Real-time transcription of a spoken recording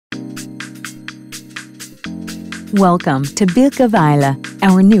Welcome to Bilka Vejle,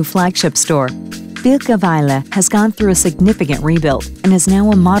 our new flagship store. Bilka Vejle has gone through a significant rebuild and is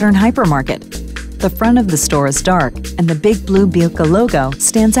now a modern hypermarket. The front of the store is dark, and the big blue Bilka logo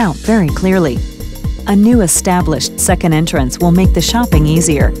stands out very clearly. A new established second entrance will make the shopping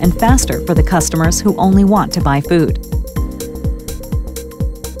easier and faster for the customers who only want to buy food.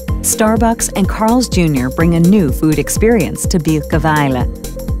 Starbucks and Carl's Jr. bring a new food experience to Bilka Vejle.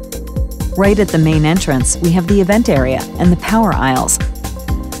 Right at the main entrance, we have the event area and the power aisles.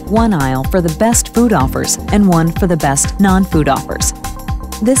 One aisle for the best food offers and one for the best non-food offers.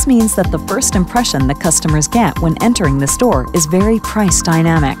 This means that the first impression that customers get when entering the store is very price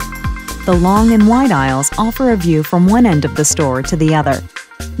dynamic. The long and wide aisles offer a view from one end of the store to the other.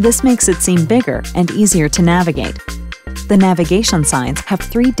 This makes it seem bigger and easier to navigate. The navigation signs have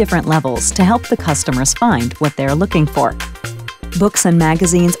 3 different levels to help the customers find what they're looking for. Books and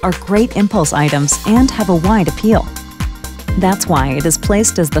magazines are great impulse items and have a wide appeal. That's why it is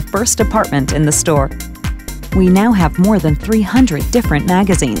placed as the first department in the store. We now have more than 300 different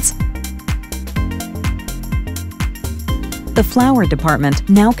magazines. The flower department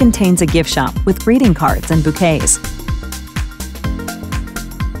now contains a gift shop with greeting cards and bouquets.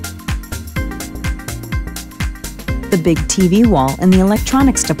 The big TV wall in the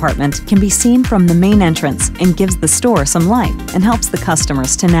electronics department can be seen from the main entrance and gives the store some life and helps the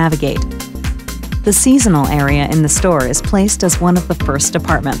customers to navigate. The seasonal area in the store is placed as one of the first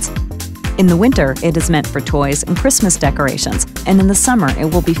departments. In the winter, it is meant for toys and Christmas decorations, and in the summer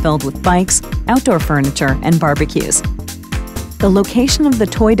it will be filled with bikes, outdoor furniture, and barbecues. The location of the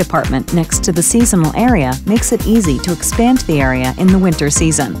toy department next to the seasonal area makes it easy to expand the area in the winter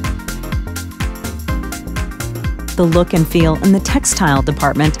season. The look and feel in the textile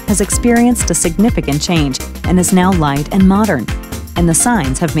department has experienced a significant change and is now light and modern, and the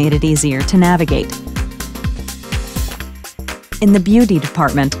signs have made it easier to navigate. In the beauty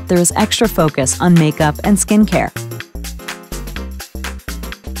department, there is extra focus on makeup and skincare.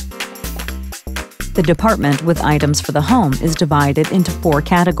 The department with items for the home is divided into 4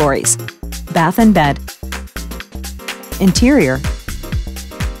 categories: bath and bed, interior,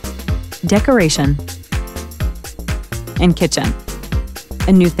 decoration, and kitchen.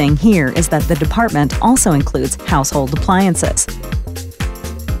 A new thing here is that the department also includes household appliances.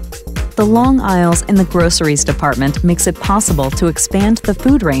 The long aisles in the groceries department makes it possible to expand the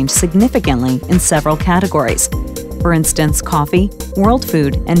food range significantly in several categories. For instance, coffee, world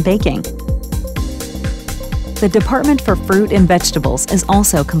food, and baking. The department for fruit and vegetables is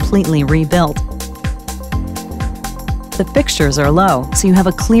also completely rebuilt. The fixtures are low, so you have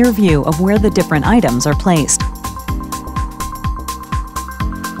a clear view of where the different items are placed.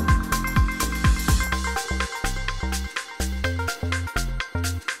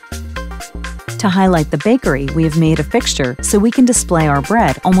 To highlight the bakery, we have made a fixture so we can display our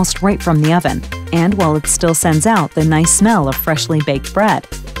bread almost right from the oven, and while it still sends out the nice smell of freshly baked bread.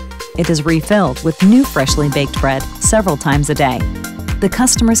 It is refilled with new freshly baked bread several times a day. The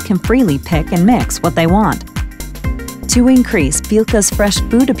customers can freely pick and mix what they want. To increase Bilka's fresh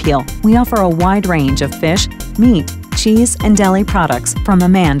food appeal, we offer a wide range of fish, meat, cheese, and deli products from a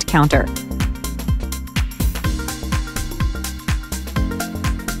manned counter.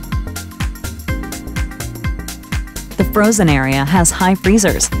 The frozen area has high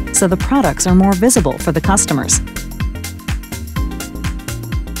freezers, so the products are more visible for the customers.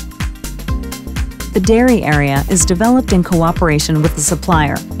 The dairy area is developed in cooperation with the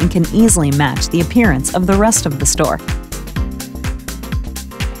supplier and can easily match the appearance of the rest of the store.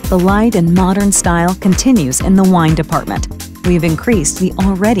 The light and modern style continues in the wine department. We've increased the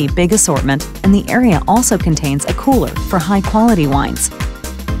already big assortment, and the area also contains a cooler for high-quality wines.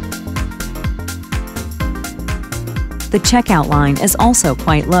 The checkout line is also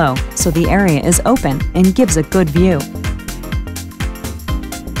quite low, so the area is open and gives a good view.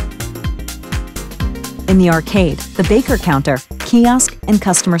 In the arcade, the baker counter, kiosk, and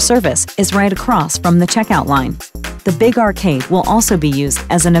customer service is right across from the checkout line. The big arcade will also be used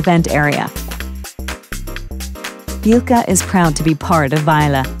as an event area. Bilka is proud to be part of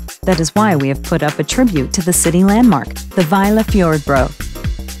Vejle. That is why we have put up a tribute to the city landmark, the Vejle Fjordbro.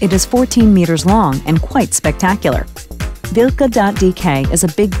 It is 14 meters long and quite spectacular. Bilka.dk is a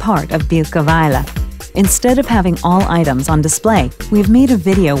big part of Bilka Vejle. Instead of having all items on display, we've made a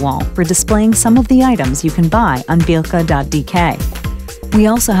video wall for displaying some of the items you can buy on Bilka.dk. We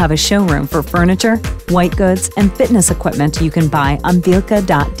also have a showroom for furniture, white goods, and fitness equipment you can buy on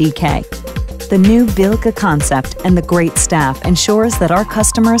Bilka.dk. The new Bilka concept and the great staff ensures that our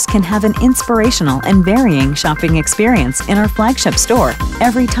customers can have an inspirational and varying shopping experience in our flagship store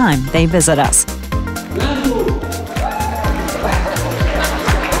every time they visit us.